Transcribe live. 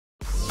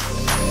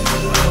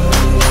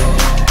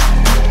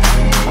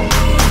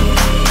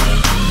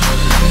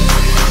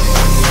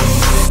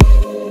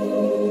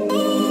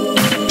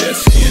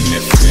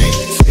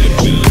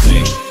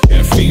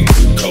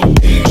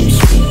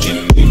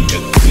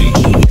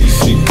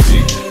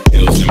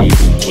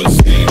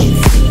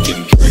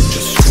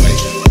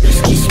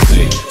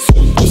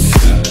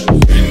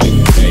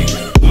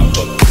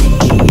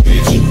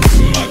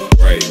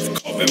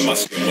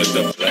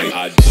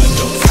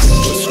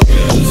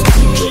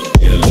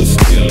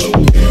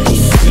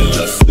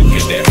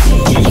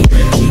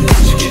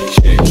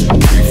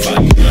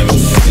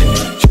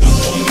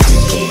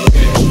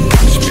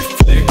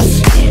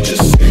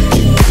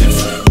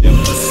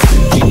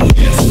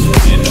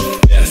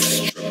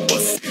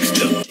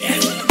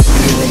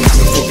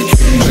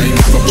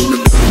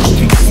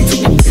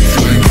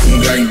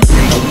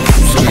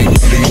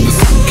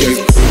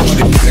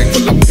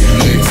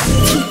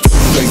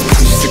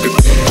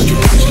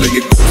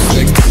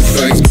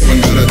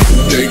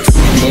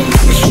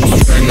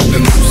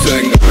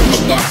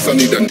I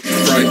need a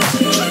right.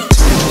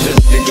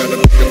 You gotta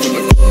be full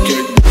of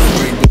get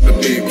wait with the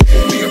beat.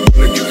 Me, I'm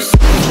gonna give you some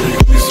free.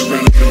 Be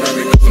surrounded with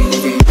rabbit, cause I'm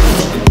moving like a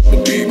fucking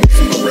bumblebee.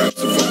 Some more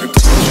raps, a fucking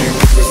teaching.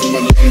 With my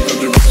lungs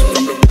under reach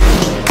from the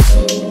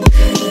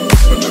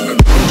but I'm gonna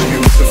do you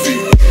with the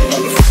feet.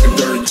 All the fucking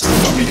dirt, you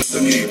saw me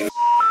underneath.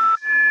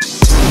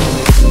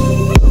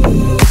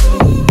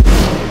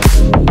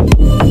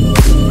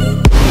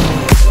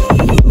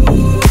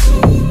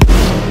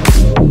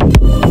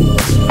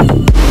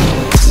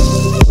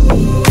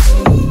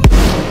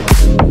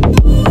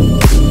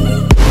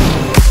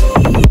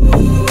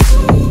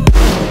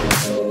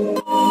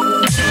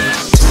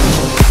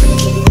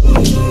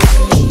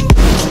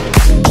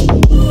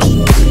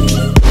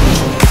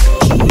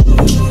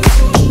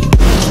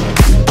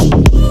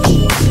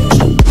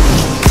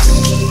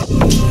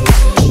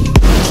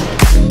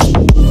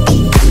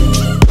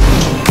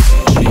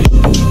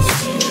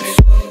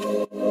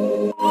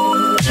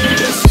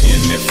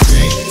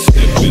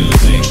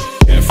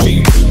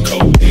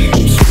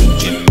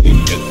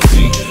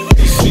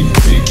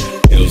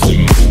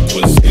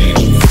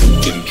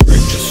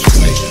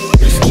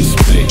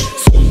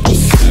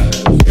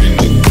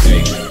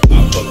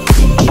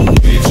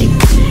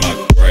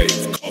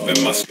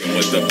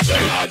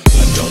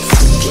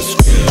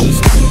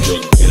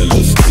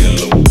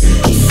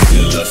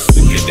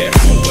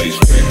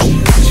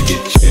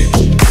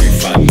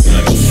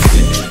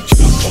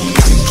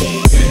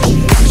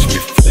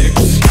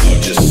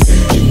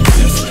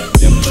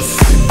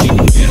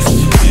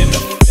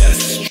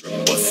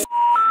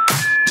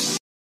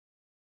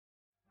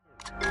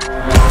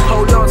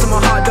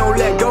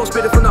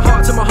 Spit it from the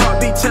heart to my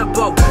heartbeat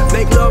tempo.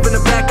 Make love in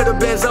the back of the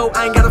benzo.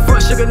 I ain't got a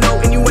front sugar, no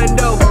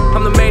innuendo.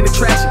 I'm the main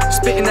attraction,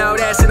 spitting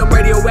out acid, I'm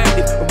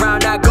radioactive.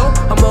 Around I go,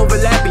 I'm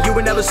overlapping. You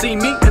will never see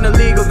me in a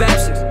league of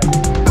absence.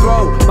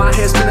 Bro, my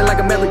head spinning like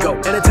a merry-go.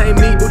 Entertain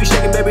me, booty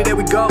shaking, baby, there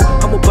we go.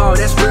 I'm a ball,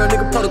 that's real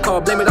nigga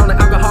protocol. Blame it on the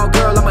alcohol,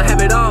 girl, I'ma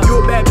have it all.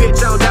 You a bad bitch,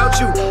 I don't doubt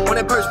you. On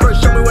that purse